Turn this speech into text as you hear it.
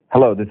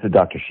Hello, this is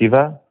Dr.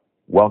 Shiva.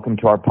 Welcome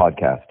to our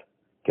podcast,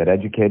 Get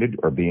Educated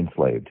or Be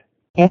Enslaved.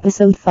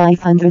 Episode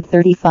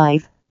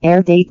 535,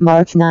 air date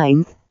March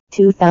 9th,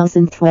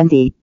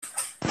 2020.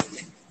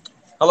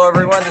 Hello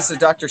everyone, this is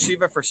Dr.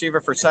 Shiva for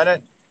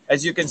Senate.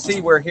 As you can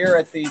see, we're here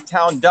at the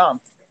town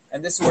dump,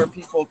 and this is where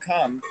people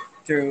come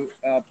to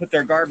put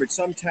their garbage.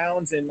 Some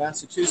towns in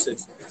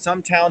Massachusetts,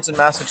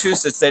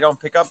 they don't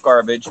pick up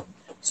garbage,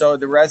 so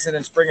the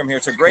residents bring them here.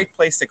 It's a great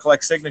place to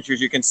collect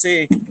signatures. You can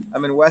see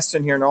I'm in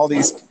Weston here and all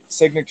these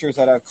signatures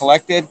that I've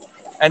collected.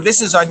 And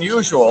this is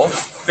unusual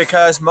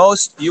because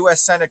most U.S.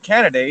 Senate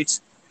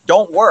candidates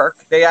don't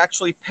work. They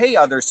actually pay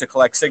others to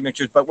collect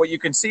signatures. But what you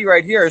can see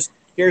right here is,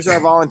 here's our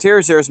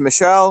volunteers. There's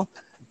Michelle.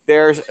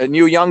 There's a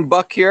new young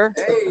buck here,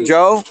 hey.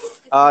 Joe.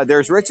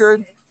 There's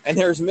Richard. And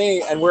there's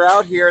me. And we're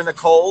out here in the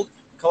cold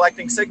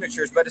collecting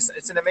signatures. But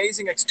it's an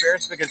amazing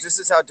experience because this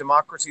is how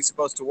democracy is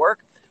supposed to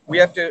work. We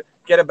have to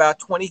get about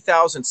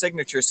 20,000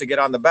 signatures to get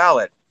on the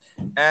ballot.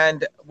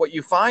 And what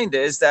you find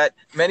is that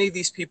many of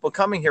these people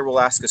coming here will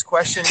ask us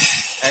questions,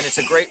 and it's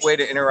a great way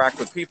to interact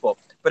with people.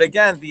 But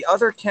again, the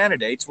other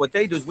candidates, what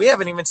they do is we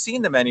haven't even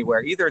seen them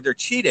anywhere. Either they're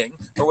cheating,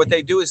 or what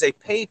they do is they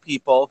pay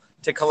people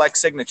to collect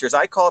signatures.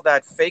 I call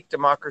that fake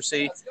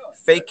democracy,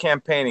 fake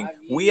campaigning.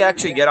 We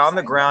actually get on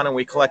the ground and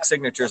we collect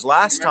signatures.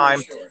 Last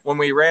time when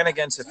we ran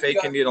against a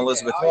fake Indian,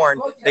 Elizabeth Warren,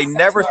 they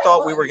never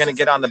thought we were going to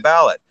get on the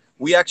ballot.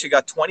 We actually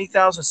got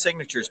 20,000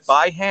 signatures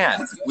by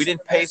hand. We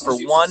didn't pay for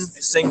one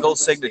single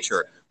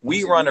signature.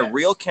 We run a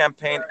real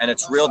campaign, and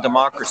it's real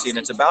democracy. And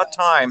it's about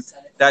time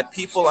that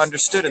people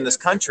understood in this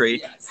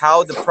country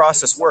how the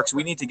process works.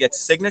 We need to get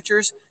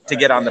signatures to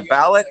get on the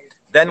ballot.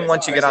 Then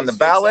once you get on the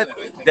ballot,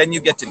 then you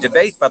get to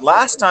debate. But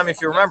last time,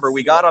 if you remember,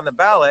 we got on the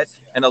ballot,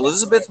 and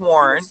Elizabeth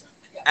Warren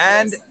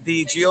and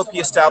the GOP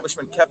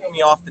establishment kept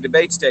me off the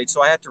debate stage,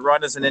 so I had to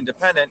run as an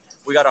independent.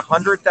 We got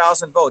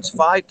 100,000 votes,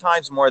 5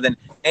 times more than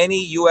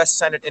any U.S.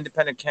 Senate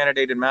independent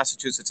candidate in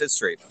Massachusetts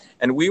history.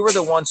 And we were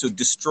the ones who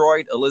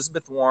destroyed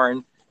Elizabeth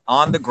Warren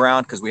on the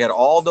ground because we had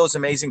all those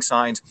amazing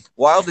signs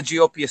while the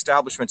GOP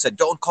establishment said,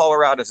 don't call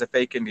her out as a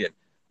fake Indian.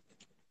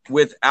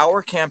 With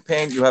our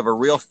campaign, you have a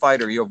real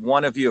fighter. You have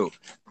one of you.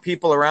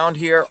 People around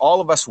here,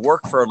 all of us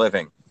work for a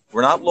living.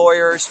 We're not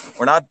lawyers.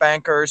 We're not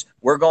bankers.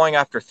 We're going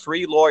after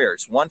 3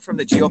 lawyers, one from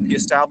the GOP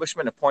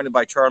establishment appointed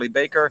by Charlie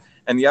Baker,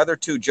 and the other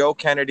 2, Joe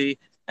Kennedy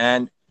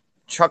and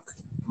Chuck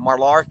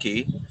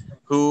Malarkey,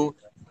 who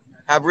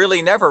have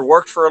really never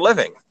worked for a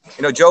living.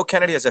 You know, Joe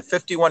Kennedy has a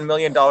 $51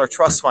 million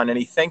trust fund, and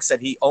he thinks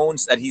that he's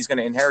going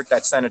to inherit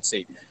that Senate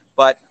seat.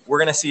 But we're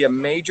going to see a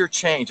major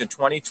change in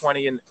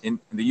 2020 in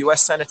the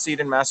U.S. Senate seat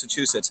in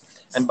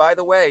Massachusetts. And by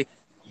the way,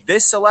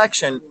 this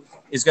election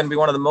is going to be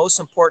one of the most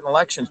important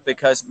elections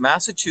because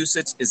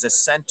Massachusetts is a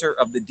center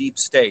of the deep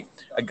state.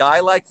 A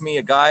guy like me,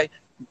 a guy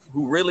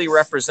who really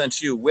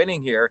represents you,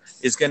 winning here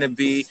is going to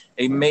be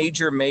a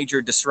major,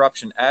 major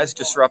disruption, as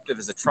disruptive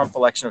as the Trump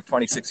election of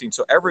 2016.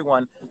 So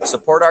everyone,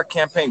 support our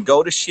campaign.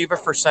 Go to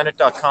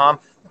shivaforsenate.com.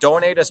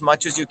 Donate as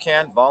much as you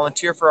can.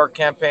 Volunteer for our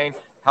campaign.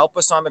 Help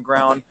us on the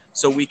ground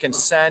so we can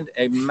send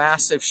a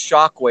massive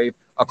shockwave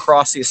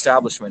across the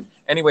establishment.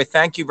 Anyway,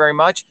 thank you very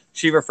much.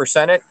 Shiva for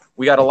Senate.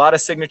 We got a lot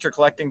of signature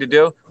collecting to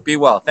do. Be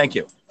well. Thank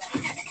you.